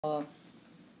Uh,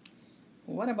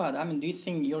 what about, do you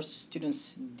think your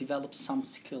students develop some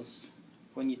skills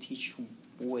when you teach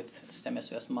with STEM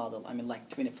SOS model? Like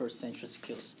 21st century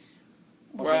skills,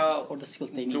 or the skills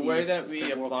they need. The way that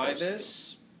we apply workforce.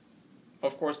 this,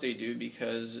 of course they do,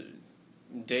 because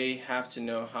they have to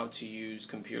know how to use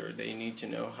computer. They need to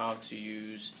know how to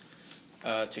use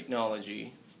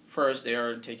technology. First, they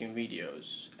are taking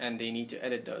videos, and they need to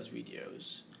edit those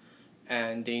videos.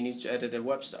 And they need to edit their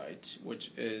website,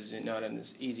 which is not an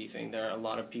easy thing. There are a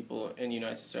lot of people in the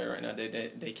United States right now,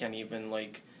 they can't even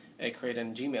create a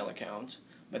Gmail account.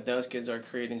 But those kids are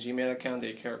creating a Gmail account,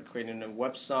 they're creating a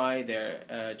website,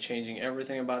 they're changing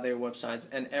everything about their websites,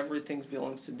 and everything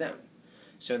belongs to them.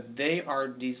 So they are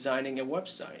designing a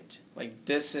website.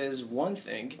 This is one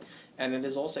thing, and it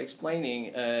is also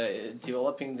explaining,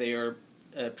 developing their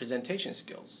presentation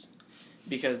skills,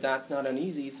 because that's not an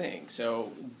easy thing.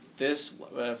 So this,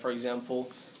 for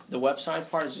example, the website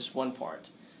part is just one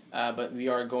part, but we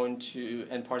are going to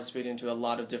participate into a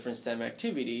lot of different STEM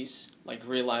activities, like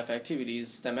real-life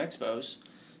activities, STEM expos.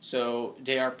 So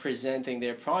they are presenting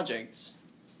their projects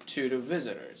to the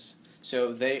visitors.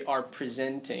 So they are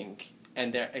presenting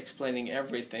and they're explaining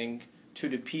everything to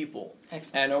the people.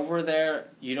 Excellent. And over there,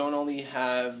 you don't only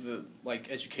have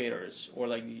educators, or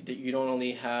you don't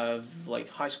only have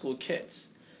high school kids.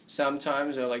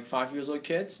 Sometimes they're 5 years old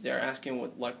kids. They're asking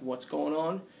what's going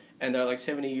on, and they're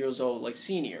 70 years old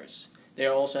seniors.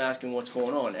 They're also asking what's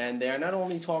going on, and they're not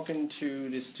only talking to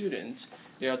the students.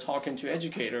 They are talking to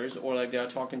educators, or they are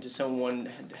talking to someone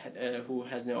who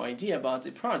has no idea about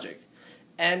the project.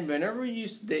 And whenever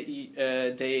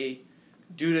they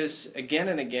do this again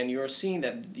and again,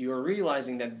 you're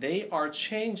realizing that they are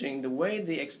changing the way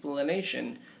the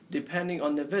explanation depending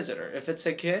on the visitor. If it's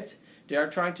a kid, they are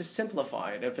trying to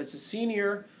simplify it. If it's a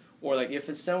senior, or if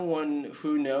it's someone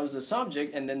who knows the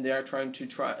subject, and then they are trying to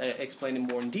explain it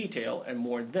more in detail and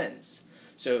more advanced.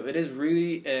 So it is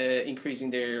really increasing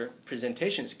their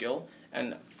presentation skill,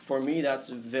 and for me that's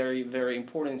a very, very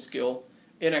important skill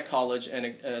in a college and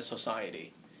a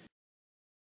society.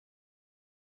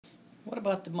 What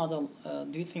about the model?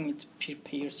 Do you think it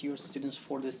prepares your students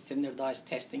for the standardized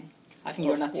testing? I think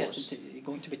you're not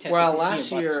going to be tested well, this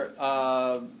year.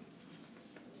 Last year,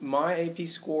 my AP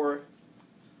score,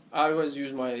 I always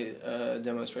use my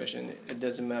demonstration. It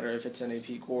doesn't matter if it's an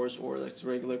AP course or it's a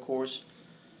regular course.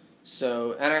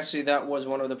 So, and actually that was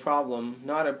one of the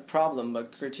not a problem,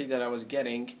 but critique that I was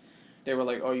getting. They were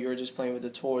like, oh, you're just playing with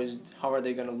the toys. How are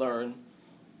they going to learn?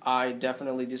 I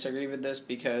definitely disagree with this,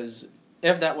 because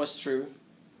if that was true,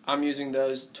 I'm using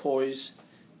those toys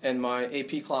in my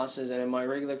AP classes and in my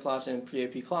regular class and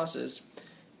pre-AP classes.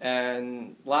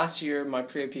 And last year, my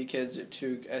pre-AP kids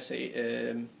took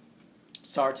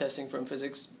STAR testing from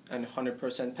physics and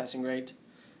 100% passing rate.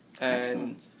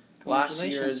 And last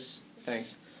year's,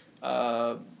 thanks,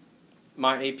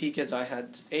 my AP kids, I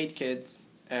had 8 kids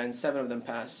and 7 of them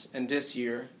passed. And this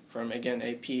year, from again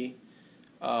AP,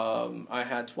 I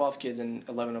had 12 kids and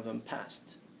 11 of them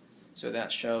passed. So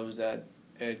that shows that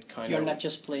you're not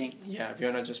just playing. Yeah, if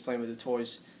you're not just playing with the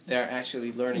toys, they're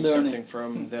actually learning something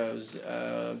from those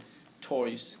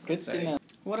toys. Good to know.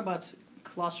 What about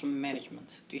classroom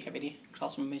management? Do you have any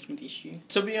classroom management issue?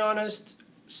 To be honest,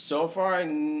 so far,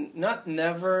 not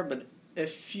never, but a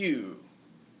few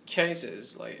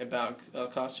cases about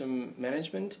classroom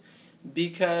management,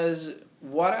 because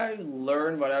what I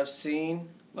learned, what I've seen,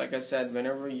 like I said,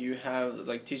 whenever you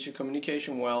have teacher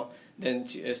communication well, then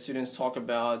students talk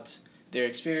about their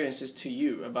experiences to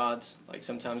you about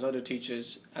sometimes other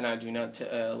teachers, and I do not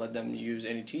let them use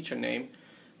any teacher name,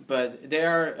 but they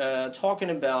are talking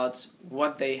about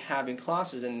what they have in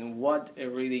classes and what it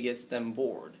really gets them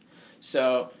bored.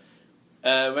 So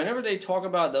whenever they talk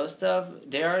about those stuff,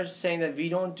 they are saying that we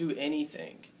don't do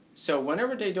anything. So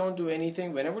whenever they don't do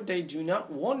anything, whenever they do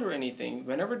not wonder anything,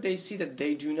 whenever they see that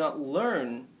they do not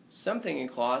learn something in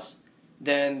class,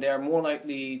 then they are more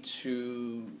likely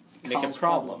to make a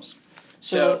problem.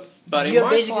 So but you're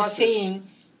basically saying,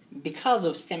 because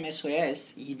of STEM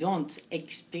SOS, you don't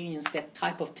experience that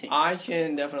type of things. I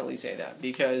can definitely say that,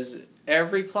 because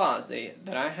every class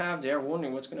that I have, they're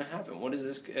wondering what's going to happen. What is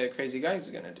this crazy guy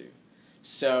going to do?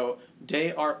 So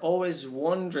they are always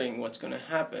wondering what's going to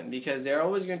happen, because they're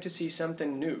always going to see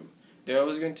something new. They're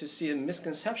always going to see a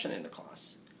misconception in the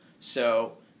class.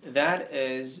 So that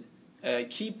is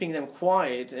keeping them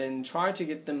quiet and try to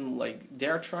get them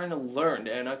they're trying to learn.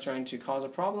 They're not trying to cause a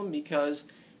problem, because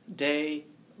they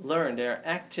learn. They're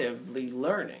actively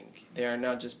learning. They are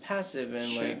not just passive and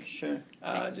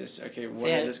just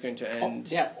when is this going to end?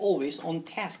 They are always on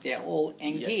task. They are all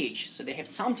engaged. Yes. So they have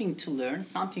something to learn,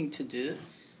 something to do.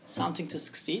 something to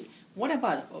succeed. What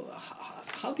about,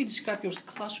 how do you describe your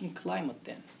classroom climate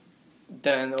then?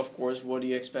 Then of course, what do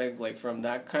you expect like from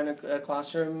that kind of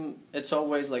classroom? It's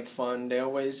always like fun. They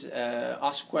always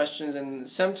ask questions, and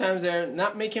sometimes they're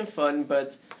not making fun,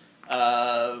 but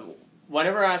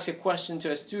whenever I ask a question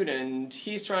to a student,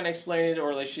 he's trying to explain it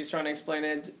or like she's trying to explain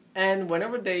it, and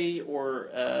whenever they or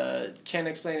can't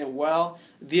explain it well,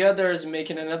 the other is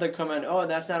making another comment. Oh,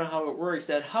 that's not how it works.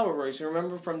 That's how it works.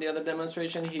 Remember from the other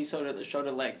demonstration, he showed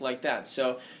it like that.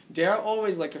 So they're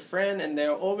always like a friend, and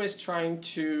they're always trying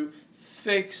to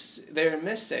fix their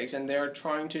mistakes, and they're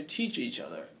trying to teach each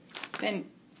other. Then,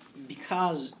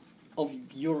 because of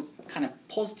your kind of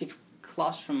positive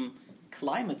classroom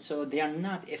climate, so they are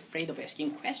not afraid of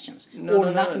asking questions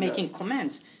or not making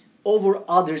comments over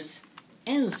others'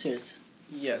 answers.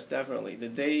 Yes, definitely.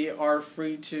 That they are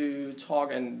free to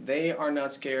talk, and they are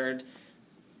not scared.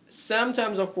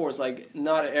 Sometimes, of course, like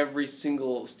not every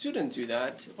single student do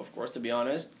that. Of course, to be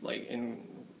honest, like in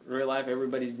real life,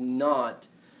 everybody's not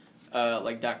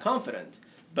like that confident.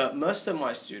 But most of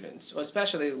my students,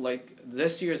 especially like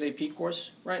this year's AP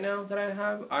course right now that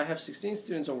I have 16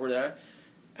 students over there,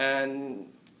 and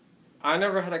I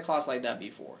never had a class like that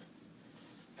before.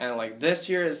 And like this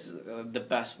year is the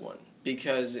best one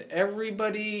because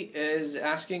everybody is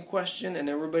asking questions and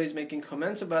everybody's making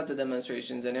comments about the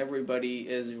demonstrations, and everybody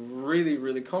is really,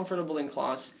 really comfortable in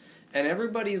class, and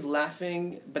everybody's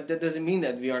laughing, but that doesn't mean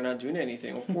that we are not doing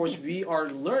anything. Of course, we are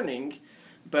learning,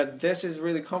 but this is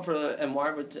really comfortable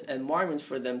environment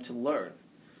for them to learn.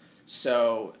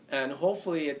 So, and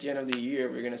hopefully at the end of the year,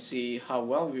 we're going to see how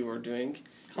well we were doing.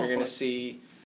 We're going to see